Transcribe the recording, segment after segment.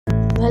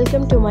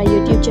Welcome to my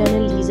YouTube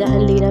channel Lisa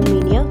and Lena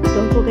Mania.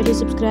 Don't forget to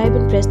subscribe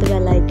and press the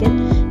bell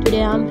icon.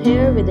 Today I'm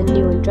here with a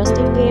new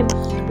interesting game.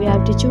 We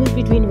have to choose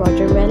between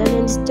watermelon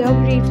and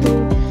strawberry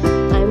fruit.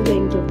 I'm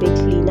going to pick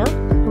Lena.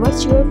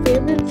 What's your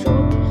favorite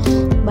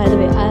fruit? By the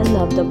way, I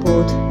love the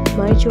both.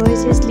 My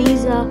choice is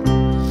Lisa.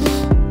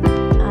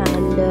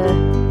 And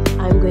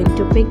I'm going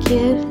to pick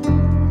here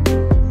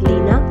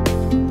Lena.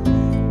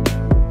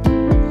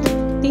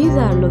 These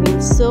are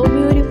looking so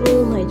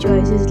beautiful. My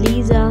choice is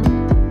Lisa.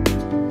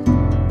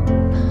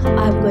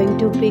 I'm going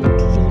to pick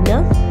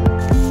Lena.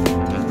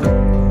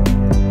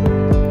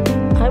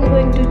 I'm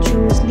going to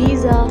choose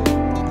Lisa.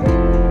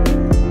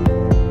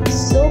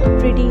 So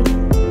pretty.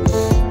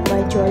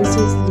 My choice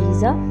is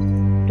Lisa.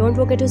 Don't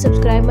forget to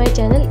subscribe my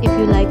channel if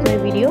you like my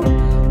video.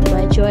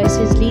 My choice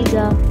is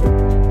Lisa.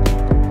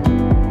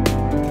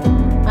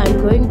 I'm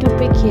going to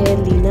pick here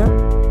Lena.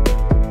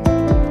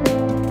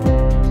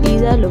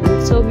 These are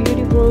looking so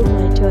beautiful.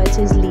 My choice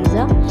is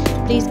Lisa.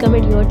 Please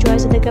comment your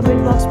choice in the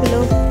comment box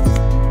below.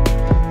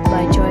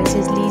 My choice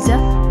is Lisa.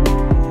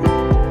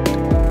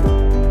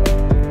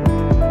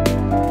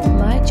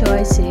 My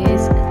choice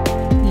is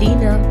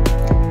Lena.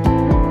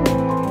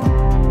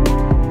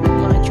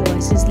 My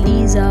choice is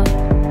Lisa.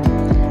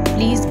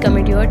 Please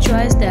comment your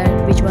choice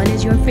that which one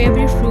is your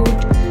favorite fruit.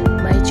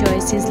 My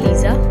choice is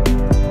Lisa.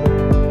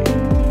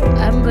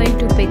 I'm going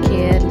to pick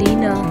here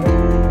Lena.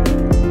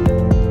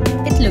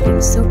 It's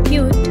looking so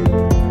cute.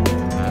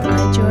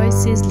 My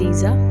choice is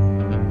Lisa.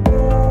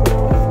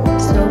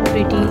 So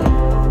pretty.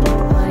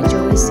 My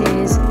choice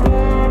is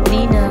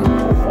Lena.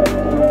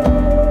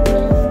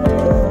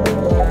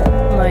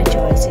 My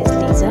choice is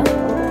Lisa.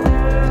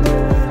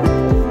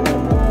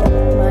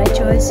 My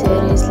choice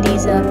here is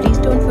Lisa. Please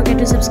don't forget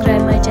to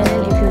subscribe my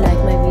channel if you like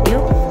my video.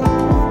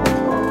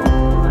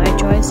 My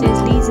choice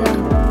is Lisa.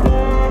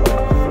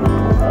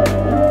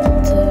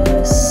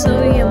 So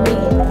yummy.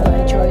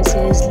 My choice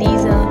is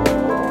Lisa.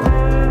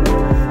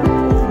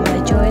 My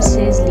choice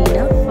is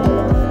Lena.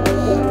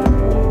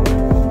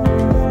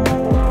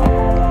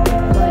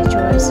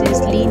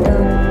 Is Lena.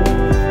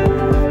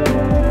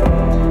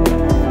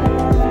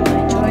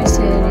 My choice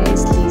here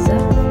is Lisa.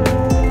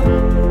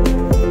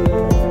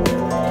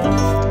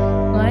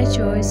 My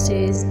choice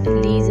is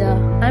Lisa.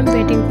 I'm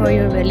waiting for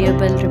your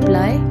valuable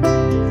reply.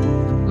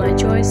 My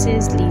choice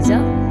is Lisa.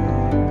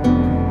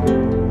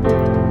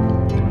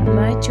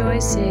 My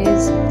choice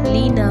is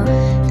Lena.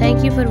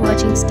 Thank you for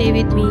watching. Stay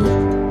with me.